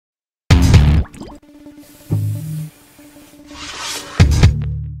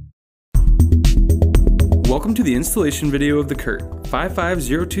Welcome to the installation video of the Curt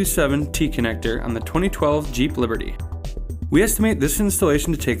 55027 T-connector on the 2012 Jeep Liberty. We estimate this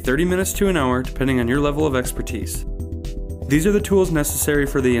installation to take 30 minutes to an hour depending on your level of expertise. These are the tools necessary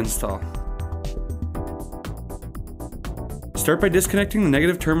for the install. Start by disconnecting the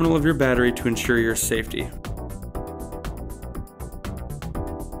negative terminal of your battery to ensure your safety.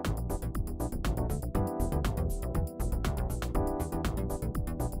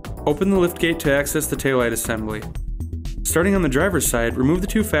 Open the liftgate to access the taillight assembly. Starting on the driver's side, remove the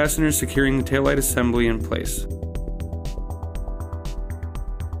two fasteners securing the taillight assembly in place.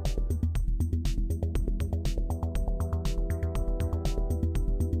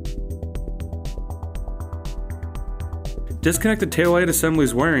 Disconnect the taillight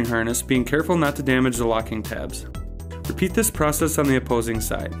assembly's wiring harness, being careful not to damage the locking tabs. Repeat this process on the opposing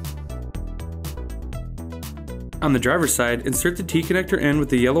side. On the driver's side, insert the T-connector end with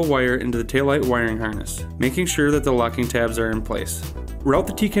the yellow wire into the taillight wiring harness, making sure that the locking tabs are in place. Route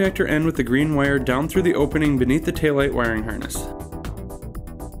the T-connector end with the green wire down through the opening beneath the taillight wiring harness.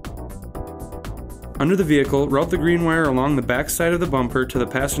 Under the vehicle, route the green wire along the back side of the bumper to the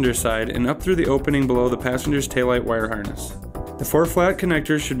passenger side and up through the opening below the passenger's taillight wire harness. The four flat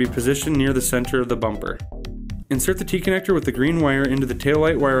connectors should be positioned near the center of the bumper. Insert the T-connector with the green wire into the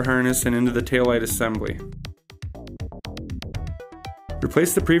taillight wire harness and into the taillight assembly.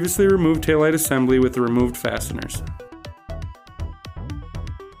 Replace the previously removed taillight assembly with the removed fasteners.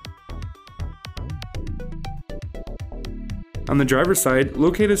 On the driver's side,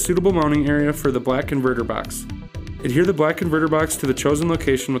 locate a suitable mounting area for the black converter box. Adhere the black converter box to the chosen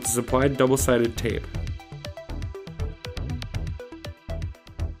location with the supplied double-sided tape.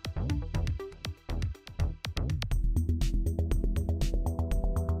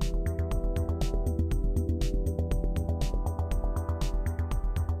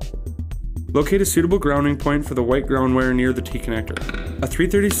 Locate a suitable grounding point for the white ground wire near the T-connector. A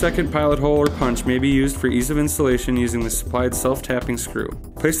 3/32 pilot hole or punch may be used for ease of installation using the supplied self-tapping screw.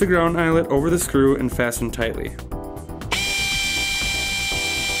 Place the ground eyelet over the screw and fasten tightly.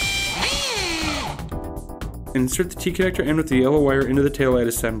 Insert the T-connector end with the yellow wire into the taillight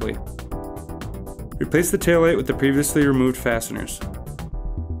assembly. Replace the taillight with the previously removed fasteners.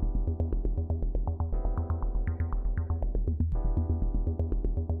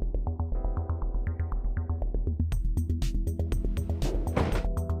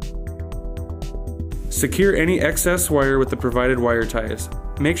 Secure any excess wire with the provided wire ties.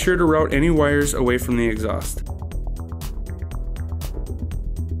 Make sure to route any wires away from the exhaust.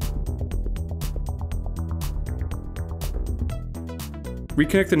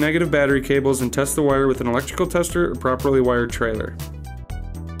 Reconnect the negative battery cables and test the wire with an electrical tester or properly wired trailer.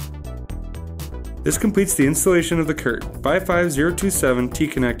 This completes the installation of the Curt 55027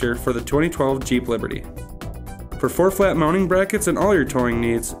 T-connector for the 2012 Jeep Liberty. For 4 flat mounting brackets and all your towing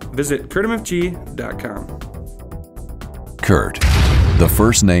needs, visit curtmfg.com. Curt, the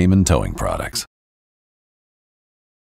first name in towing products.